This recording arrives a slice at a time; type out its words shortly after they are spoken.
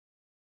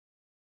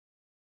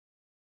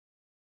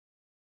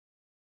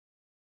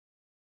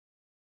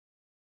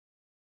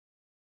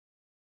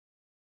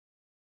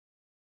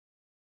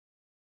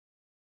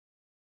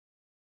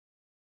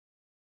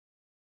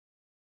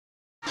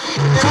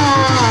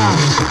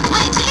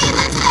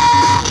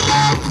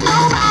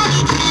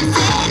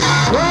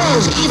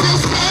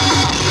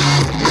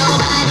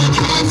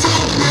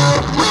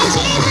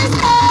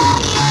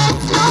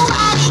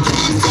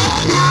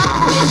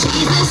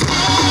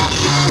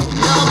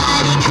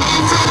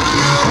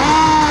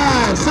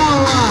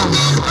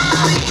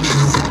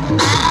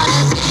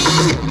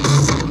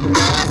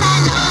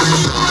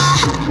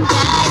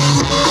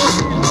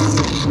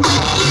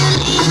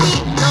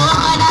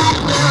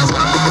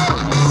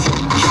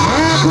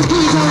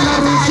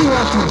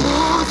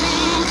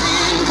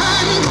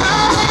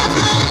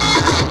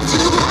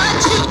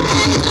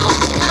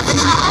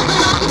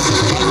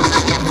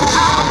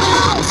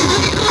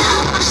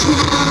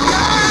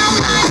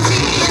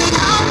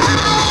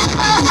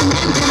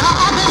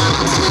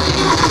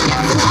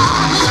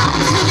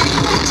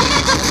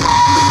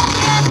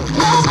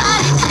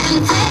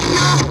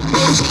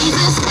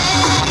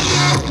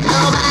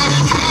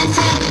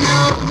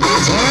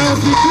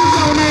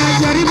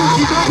Unajaribu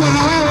kidogo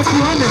na wewe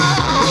tuone.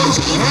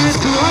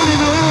 Tuone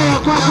na wewe ya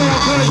kwako ya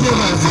koje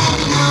basi.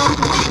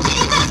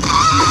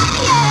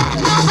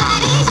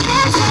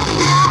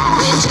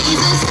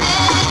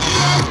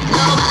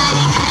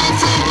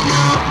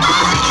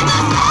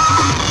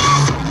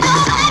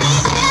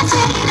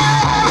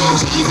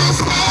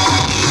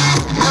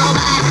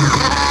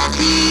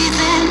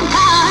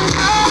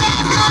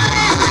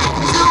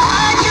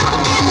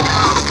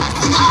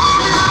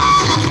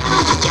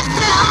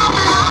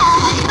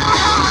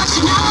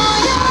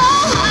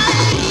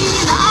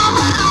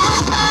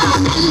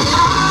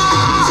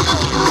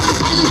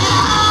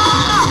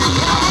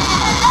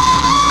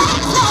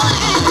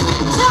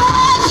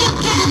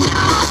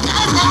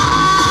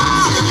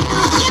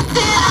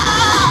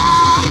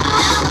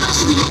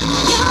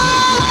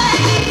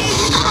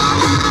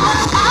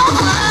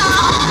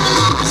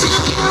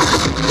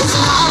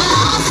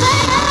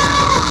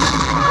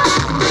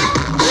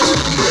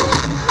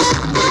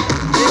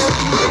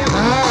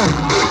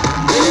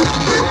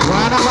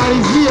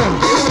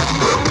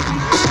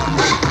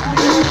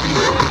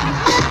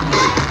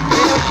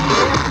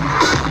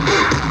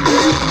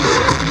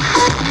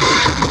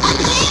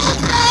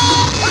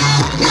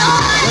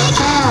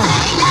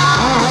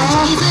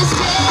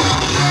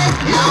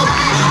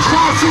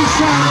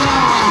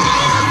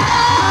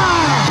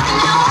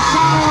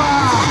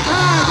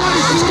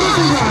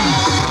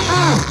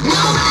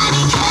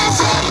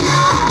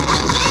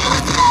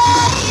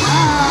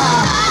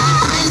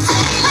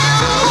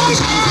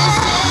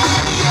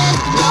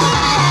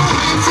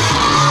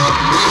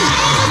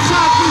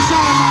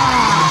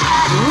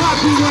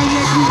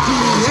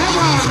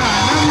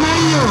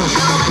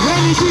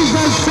 When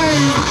Jesus say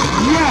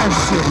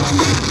yes,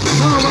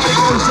 nobody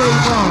can say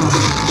no.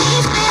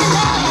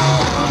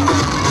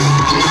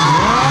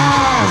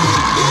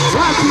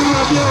 Watu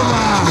wa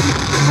Vyoma,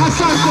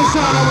 asante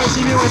sana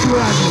mheshimiwa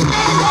diwani.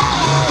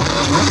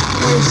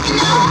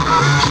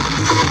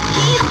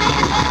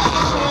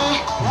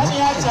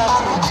 Yaani acha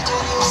tu.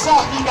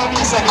 Safi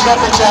kabisa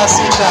kidato cha 6.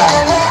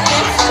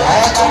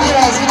 Mimi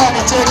lazima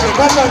nicheke.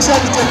 Kwanza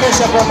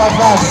ushanichekesha kwa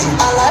mavazi.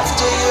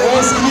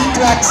 Wewe si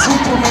track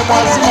suit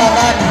umemwazima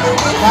nani?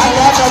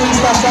 Na hata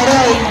Mr.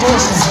 Sarea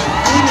imtosha.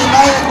 Hii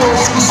nayo kwa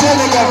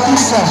usiseme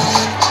kabisa.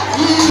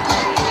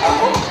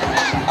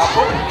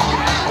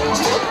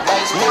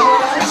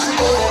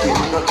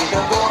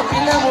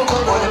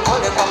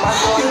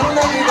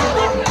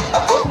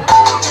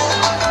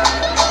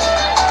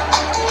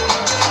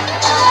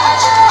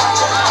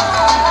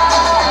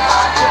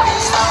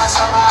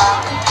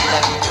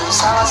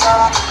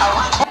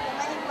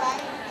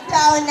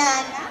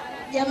 Taonana.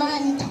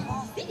 Jamani,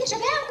 nitakupiga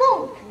shoga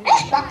yangu.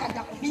 Baka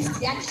nitakubisi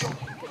yani shoga.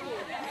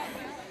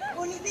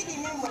 Unizidi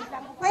mimi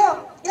mwenzangu. Kwa hiyo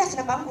ila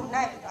sina bangu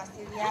naye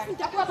tutawasiliana.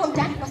 Nitakuwa hapo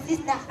mtaani kwa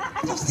sister.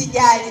 Hata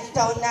usijali,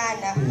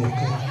 tutaonana.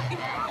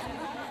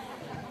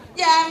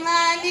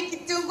 Jamani,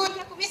 kitunguu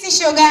nakubisi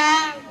shoga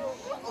yangu.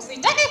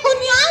 Usitaki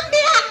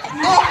kuniambia.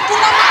 Ndio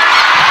tuna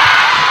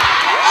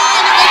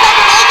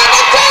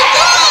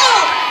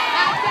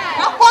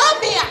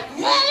nakwambia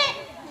nywele.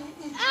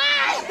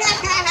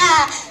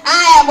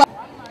 Haya bwana.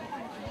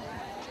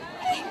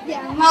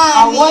 Jamani.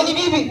 Hauoni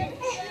bibi?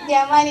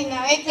 Jamani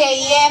naweke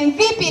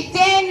vipi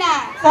tena?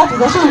 Safi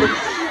za shule.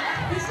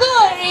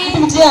 Nzuri.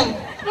 Mtihani.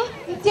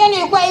 Mtihani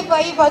ulikuwa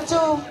hivyo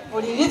tu.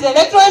 Uliuliza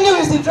electroni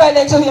usitry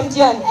electroni ya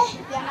mtihani.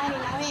 Jamani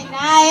na wewe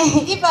naye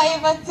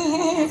hivyo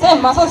tu.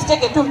 Sema sasa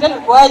usiteke tu mtihani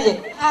ukoaje?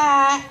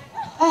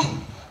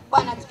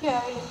 Bwana tukiwa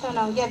wewe tu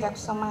naongeza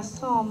kusoma.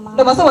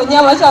 Ndio masomo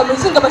wenyewe acha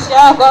msinga maisha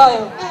yako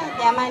hayo.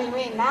 Jamani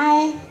wewe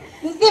naye.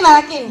 Mzima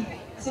lakini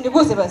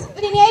usiniguse basi.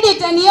 Uliniahidi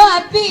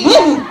utanioa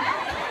pia. Mimi?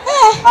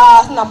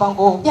 Sina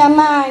pango.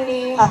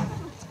 Jamani.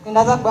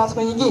 Nenda zako basi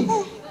kwa nyingine.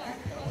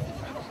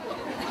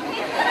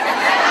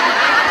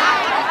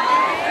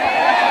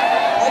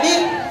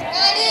 Karibu.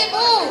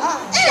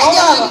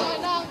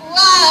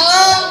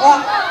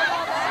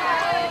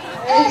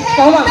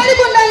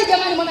 Karibu ndani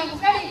jamani mwanangu,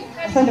 karibu.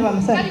 Asante mama,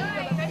 asante.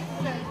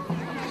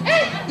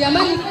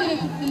 Jamani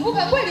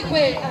nimekukumbuka kweli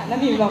kweli. Na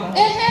mimi mama.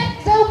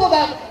 Sasa uko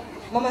baba.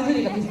 Mama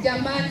nzuri kabisa.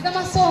 Jamani,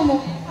 kama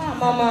somo.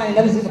 Mama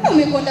ndio vizuri.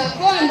 Umekonda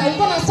konda,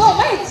 uko na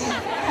somo eti.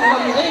 Mama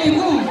ni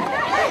ngumu.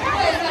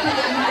 Wewe sana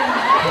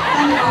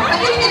jamani.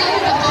 Lakini mimi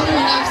nakuta kwa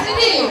mwana, si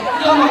ndio?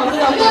 Mama ndio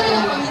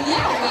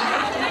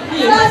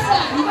sasa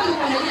niko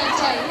nikuandalia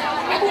chai.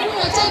 Hebu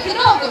kunywa chai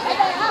kidogo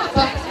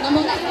hapa na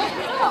mongeza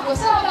kidogo.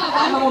 Sawa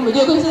baba? mama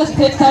umejua kwa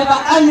sasa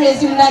sasa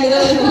amrezi ndani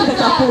leo ni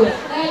chakula.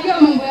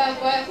 Najua mambo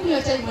yako.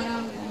 Kunywa chai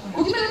mwanangu.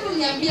 Ukipenda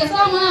kuniambia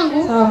sawa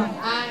mwanangu? Sawa.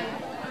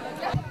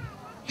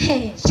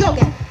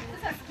 Shoga.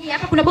 Sasa sikia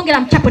hapa kuna bonge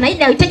la mchapo na hii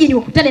nahitaji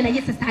niwakutane na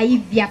yeye sasa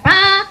hivi hapa.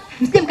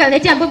 Msikie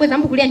mkaniletea mbwembwe za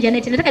mbu kulia nje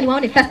net. Nataka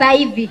niwaone sasa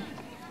hivi.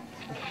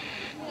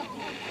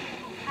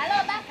 Halo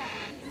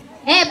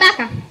Baka.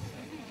 Baka.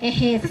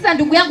 Sasa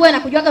ndugu yangu wewe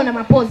nakujuaga una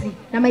mapozi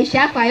na maisha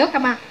yako hayo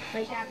kama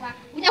maisha yako.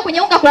 Kuja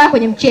kwenye unga kulala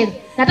kwenye mchele.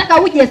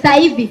 Nataka uje sasa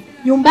hivi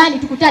nyumbani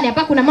tukutane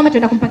hapa kuna mama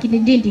tuenda kumpa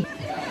kindindi.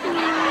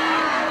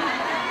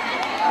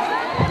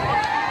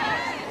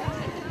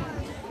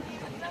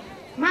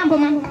 Mambo.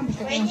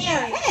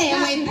 Wenyewe.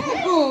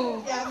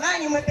 Mwenzangu.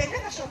 Jamani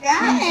umependeza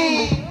shoga.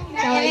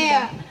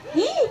 Naelewa.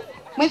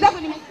 Mwenzangu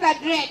nimesikia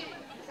dread.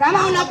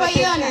 Kama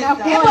unapoiona.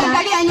 Hebu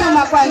angalia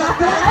nyuma kwanza.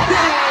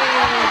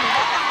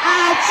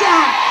 Acha.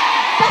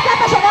 Sasa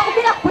hapa shoga yangu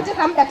bila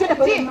kupoteza muda twende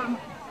kwa mama.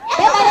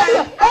 Beba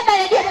redio.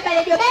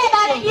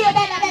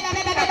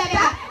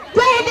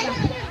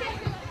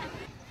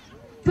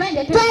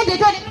 Twende.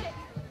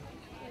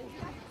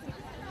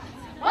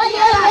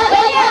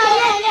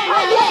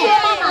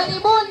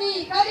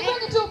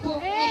 Karibuni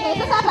tupo.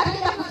 Sasa hapa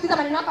tunaenda kusikiza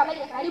maneno yako ambaye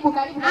karibu.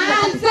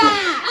 Anza.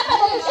 Hapa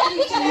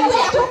tumeshafika na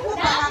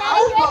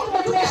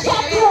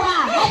tumeshajua.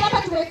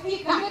 Hapa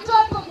tumefika. Umetoa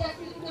hapo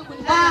ujasiri kuja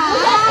kunifanya.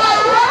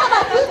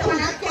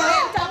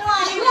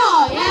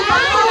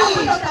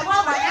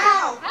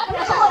 Hapa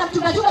tunataka na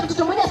mchungaji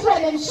mtoto mmoja sura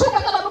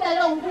imemshuka kama muda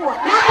aliyoungua.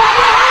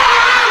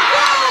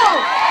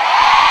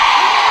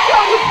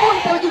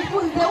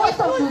 Ujifunze wewe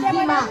sio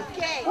mzima.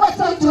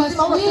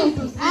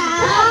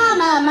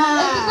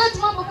 Mama.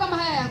 Ndio mambo kama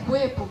haya ya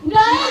kuepo. Ndio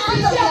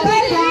hizo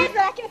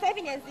Lakini sasa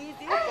hivi ni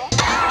nzizi.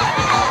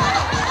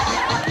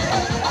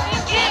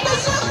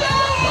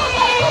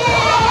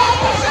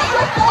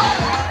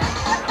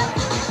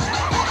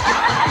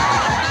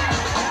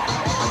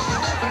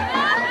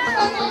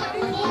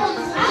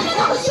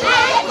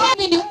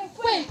 Nini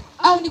kweli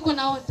au niko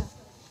naota?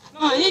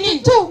 Nini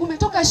tu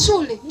umetoka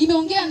shule,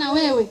 nimeongea na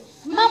wewe.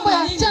 Mambo ya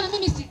wasichana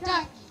mimi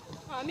sitaki.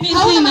 Mimi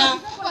sina.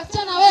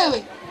 Wasichana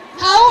wewe.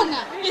 Hauna.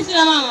 Mimi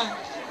sina mama.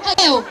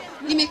 Leo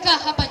nimekaa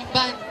hapa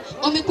nyumbani.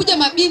 Wamekuja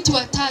mabinti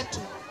watatu.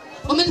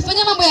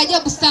 Wamenifanyia mambo ya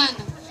ajabu sana.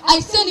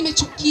 Aisee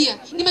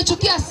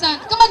nimechukia sana.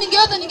 Kama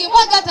ningeweza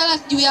ningemwaga hata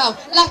lasi juu yao.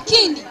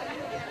 Lakini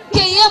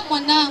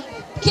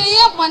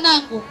KM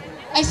mwanangu.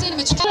 Aisee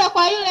nimechukia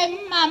kwa yule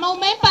mama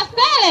umempa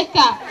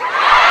seleka.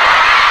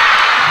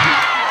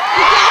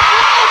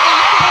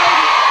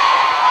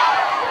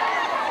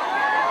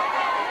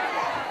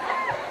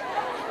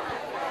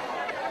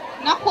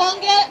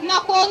 Na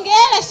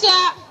kuongelesha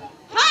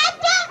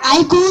hata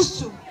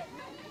Haikuhusu.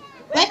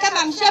 Wewe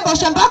kama mshamba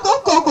ushamba wako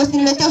huko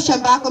usiniletee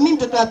ushamba wako. Mimi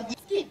mtoto wa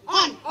mjini.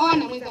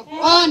 ona mwenzako.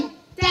 Ona.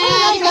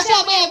 Tayari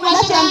kashabebwa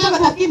Nasha mtoto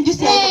takim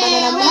juice ya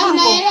banana mlango.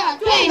 Unaelewa?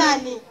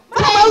 Nani?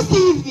 Kama usi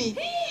hivi.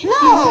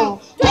 No.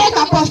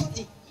 Weka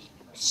posti.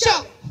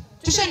 show.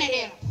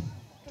 Tushonelewa.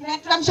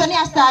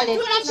 Tunamshonea sale.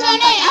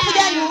 Tunamshonea. Hapo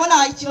jana nimeona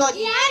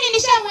waichilodi. Yaani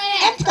nishamwelewa.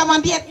 Hebu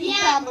tukamwambie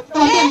mtambo.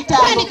 Tukamwambie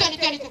mtambo.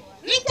 Twende.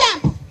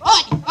 Mtambo.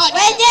 Odi.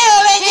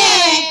 Wenyewe.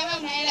 Wewe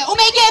unaelewa.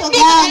 Umeingia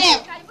spika leo.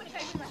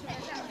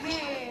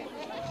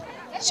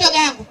 Shoga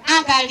yangu,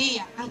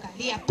 angalia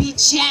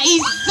picha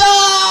hizo.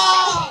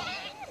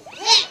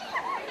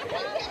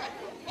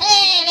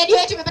 Redio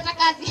yetu imepata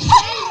kazi.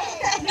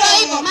 Ndio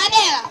hivyo,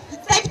 Mandela.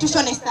 Sasa hivi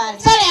tushone sale.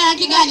 Sare ya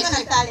rangi gani?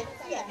 Tushone sale.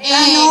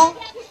 Njano.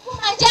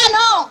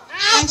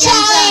 Acha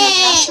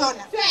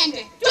Tunashona.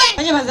 twende.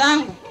 Fanya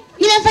mazangu.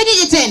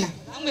 Nimemfanyaje tena?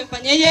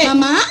 Umefanyaje?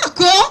 Mama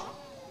yako?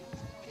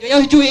 Yo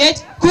hujui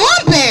eti.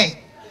 Kumbe.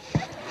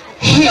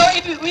 Hivi.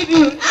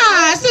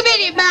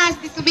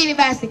 Subiri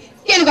basi.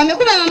 Sikia nikwambia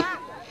kumbe mama.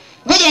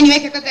 Ngoja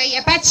niweke kwanza hii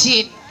hapa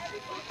chini.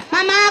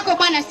 Mama yako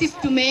bwana sisi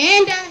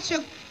tumeenda.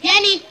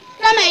 Yaani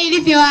kama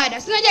ilivyo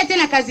ada. Si unajua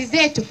tena kazi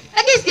zetu.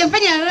 Lakini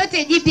sijafanya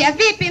lolote jipya.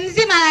 Vipi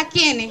mzima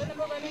lakini?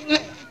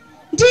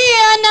 Ndio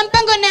na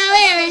mpango na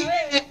wewe.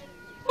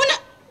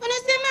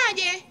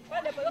 Unasemaje?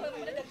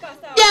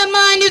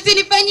 Jamani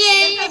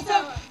usinifanyie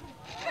hivyo.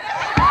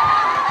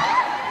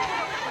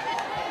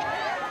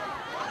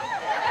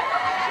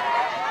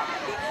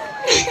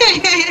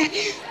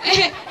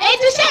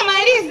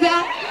 Tushamaliza.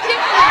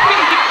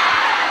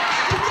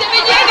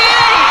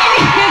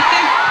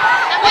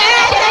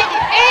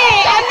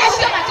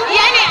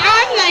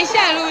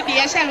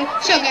 Yaani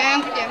shoga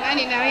yangu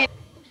jamani na wewe.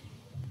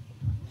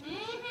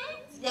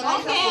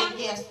 Sijamaliza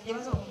kuongea.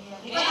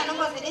 Nilikuwa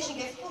naomba zaidi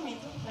shilingi 10,000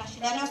 tu. Na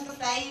shida nayo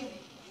sasa hivi.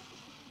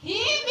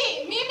 Hivi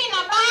mimi na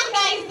banga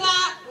hizo.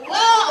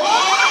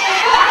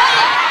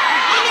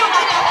 Yaani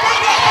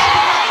unatafutaje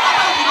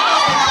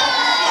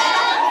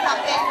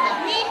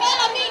Mimi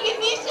na mingi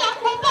nisha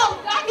kupa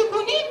ukadi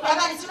kunipa.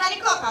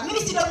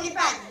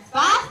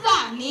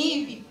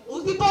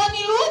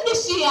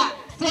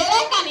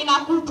 Seleka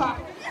ninakupa.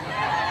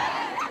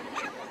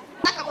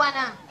 Saka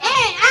bwana.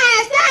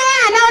 Haya sawa,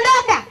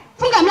 naondoka.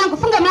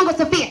 Funga mlango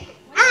Sofia.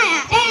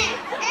 Haya,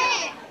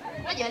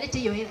 Ngoja walete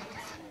hiyo hela.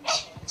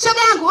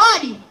 shoga yangu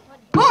hodi.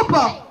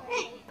 Upo?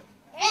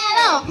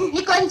 Hello,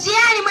 niko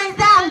njiani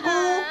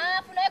mwenzangu.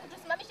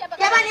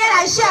 Jamani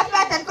hela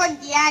nishapata, niko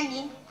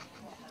njiani.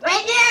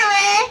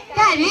 Wenyewe,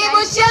 karibu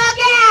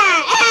shoga.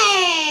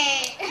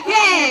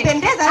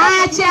 Pendeza.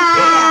 Acha.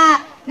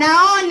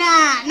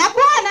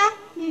 Nakuona.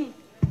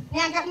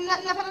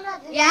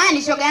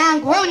 Yaani shoga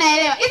yangu, wewe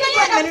unaelewa. Hizo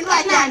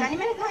nimenunua jana.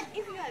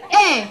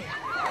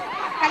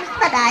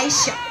 Kanisa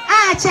Daisha.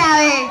 Acha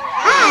we.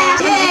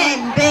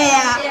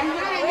 Mbea.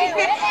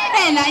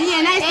 Na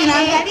nyie nice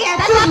naangalia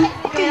tu.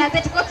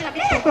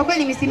 Kwa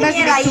kweli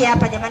Msimbazi hii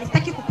hapa jamani,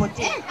 sitaki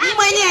kupotea. Mimi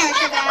mwenyewe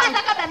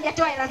Kwanza kabla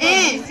mjatoa hela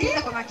zenu,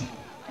 sikiliza kwa makini.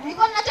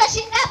 Nilikuwa mnatoa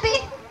shilingi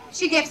ngapi?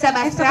 shilingi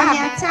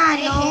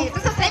 7,500.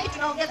 Sasa hivi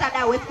tunaongeza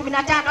dau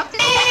 15,000.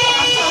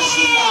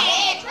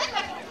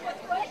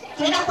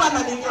 Tunaenda kwa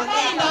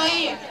mamilionea. Ndio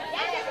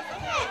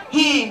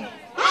hiyo.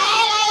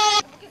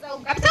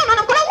 Kabisa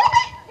unaona kuna ng'ombe?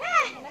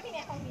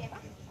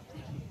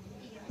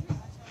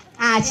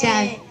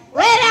 Acha.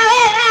 Wera.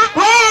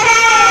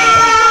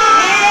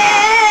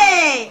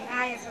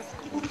 Haya sasa.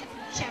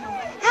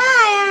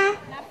 Haya.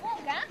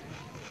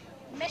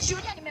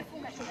 Nimeshuhudia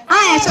nimefunga shoga.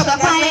 Haya shoga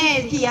kwa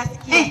heri. Sikia.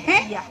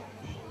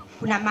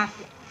 Kuna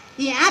mafia.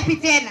 Hapi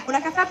tena.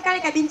 Unakafahamu kale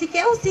kabinti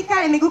keusi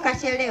kale miguu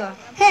kachelewa.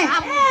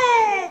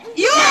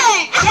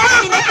 Yule.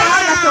 Jana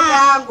nimekaona shoga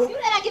yangu.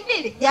 Yule rangi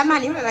mbili.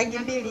 Jamani yule rangi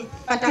mbili.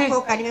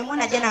 Patakoka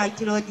nimemwona jana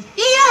White Road.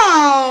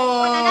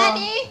 Kuna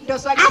nani? Ndio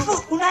swali.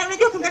 Alafu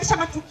unajua kuunganisha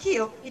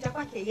matukio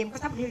itakuwa KM kwa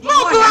sababu niliona.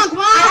 Mungu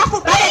wangu.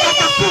 Alafu baada ya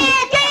dakika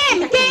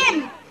 10.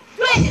 Kim.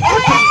 Twende.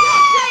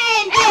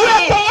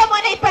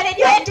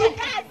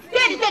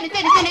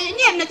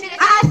 Nyie mnacheza.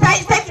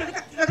 Sasa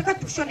tunataka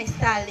tushone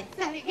style.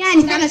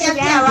 Gani sana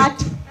shoga Ya yangu?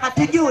 watu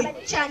hatujui.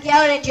 Changia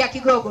orange ya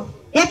Kigogo.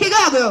 Ya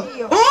Kigogo.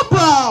 Upo.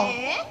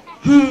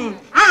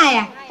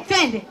 Haya,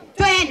 twende.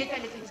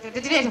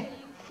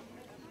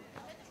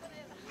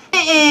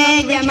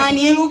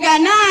 Jamani ruga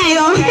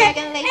nayo.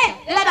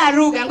 Labda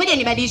ruga, ngoja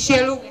nibadilishe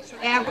lugha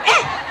shoga yangu.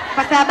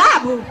 Kwa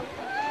sababu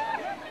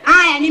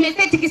haya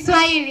nimeseti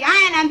Kiswahili.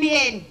 Haya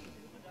naambieni.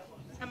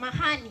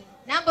 Samahani.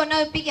 Namba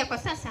unayopiga kwa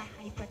sasa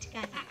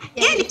haipatikani.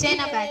 Yaani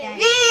tena baadaye.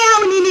 Hii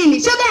au ni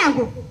nini? Shoga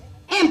yangu.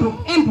 Embu.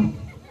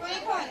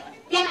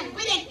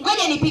 Jamani,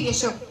 ngoja nipige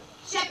shoga.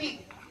 Shapiga.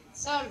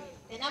 Sorry.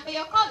 The number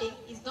you're calling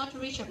is not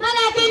reachable. Maana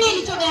yake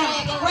nini shoga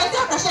yangu? Wewe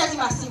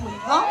ukashazima simu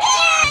hivyo.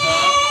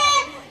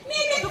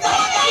 Mimi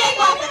tukaangalia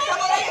kwa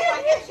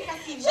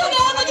shoga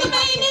yangu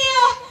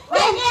tumeinio.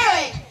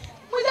 Wenyewe.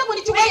 Mwenzangu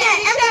nichukue.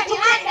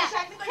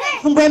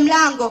 Fungue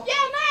mlango.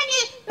 Jamani,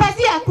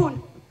 pasi hakuna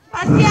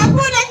shoga yangu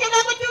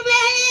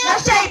tumeinio.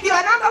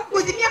 Nashaibiwa naomba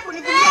kuzimia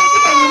kunivumia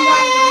nifike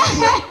nyumbani.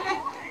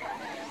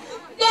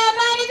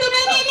 Jamani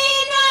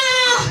tumenimina.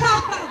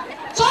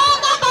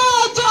 Choka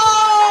mojo.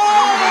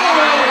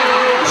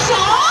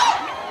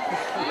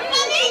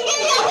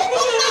 Naniingilia huku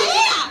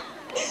unalia.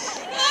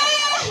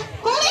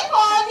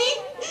 Kulikoni?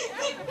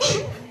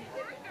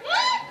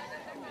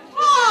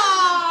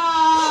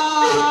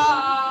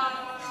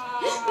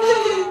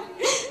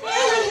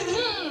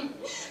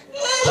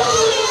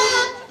 Tulia.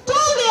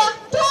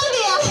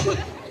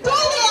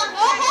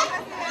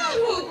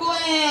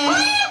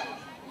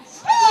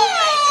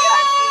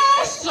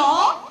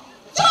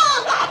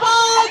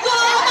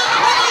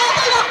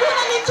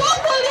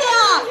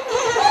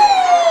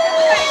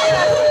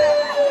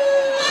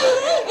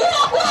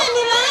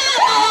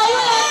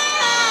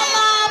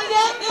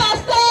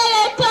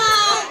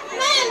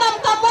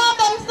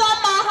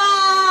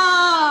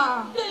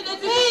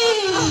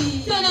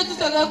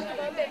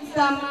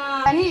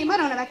 Nini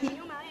mbona unabaki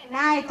nyuma wewe?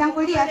 Naye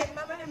tangulia.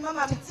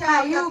 Mama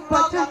mchana Yupo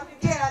tu.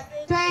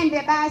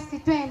 Twende basi,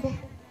 twende.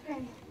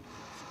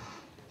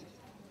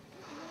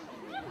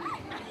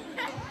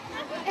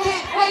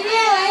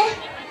 Wenyewe.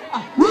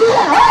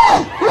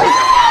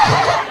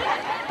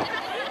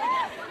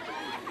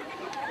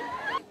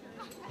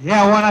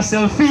 Ya wana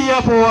selfie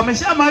hapo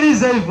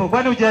wameshamaliza hivyo,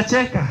 kwani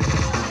hujacheka?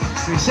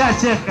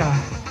 Sishacheka.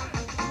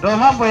 Ndio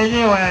mambo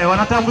yenyewe hayo,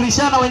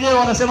 wanatambulishana wenyewe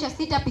wanasema.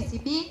 6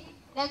 PCB.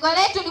 Lengo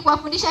letu ni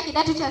kuwafundisha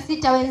kidato cha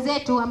 6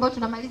 wenzetu ambao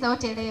tunamaliza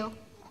wote leo.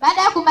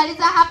 Baada ya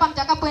kumaliza hapa,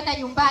 mtakapoenda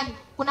nyumbani,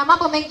 kuna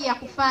mambo mengi ya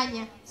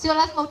kufanya. Sio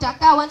lazima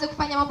utakaa uanze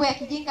kufanya mambo ya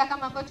kijinga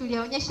kama ambayo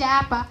tulionyesha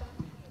hapa,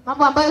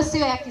 mambo ambayo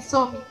sio ya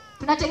kisomi.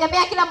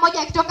 Tunategemea kila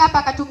mmoja akitoka hapa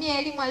akatumia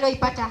elimu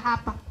aliyoipata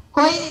hapa.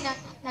 Kwa hiyo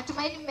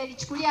natumaini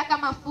mmelichukulia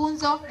kama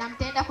funzo na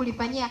mtaenda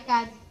kulifanyia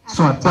kazi.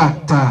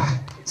 Swatata.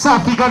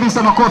 Safi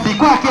kabisa, makofi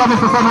kwake,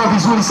 amefafanua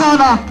vizuri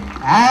sana.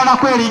 Na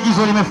kweli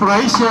igizo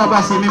limefurahisha,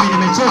 basi mimi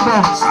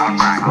nimecheka.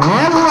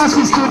 Hebu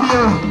basi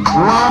studio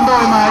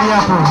waondoe mahali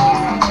hapo.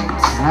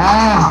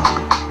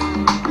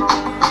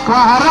 Kwa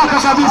haraka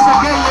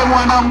kabisa KM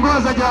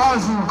anaongoza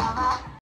jahazi.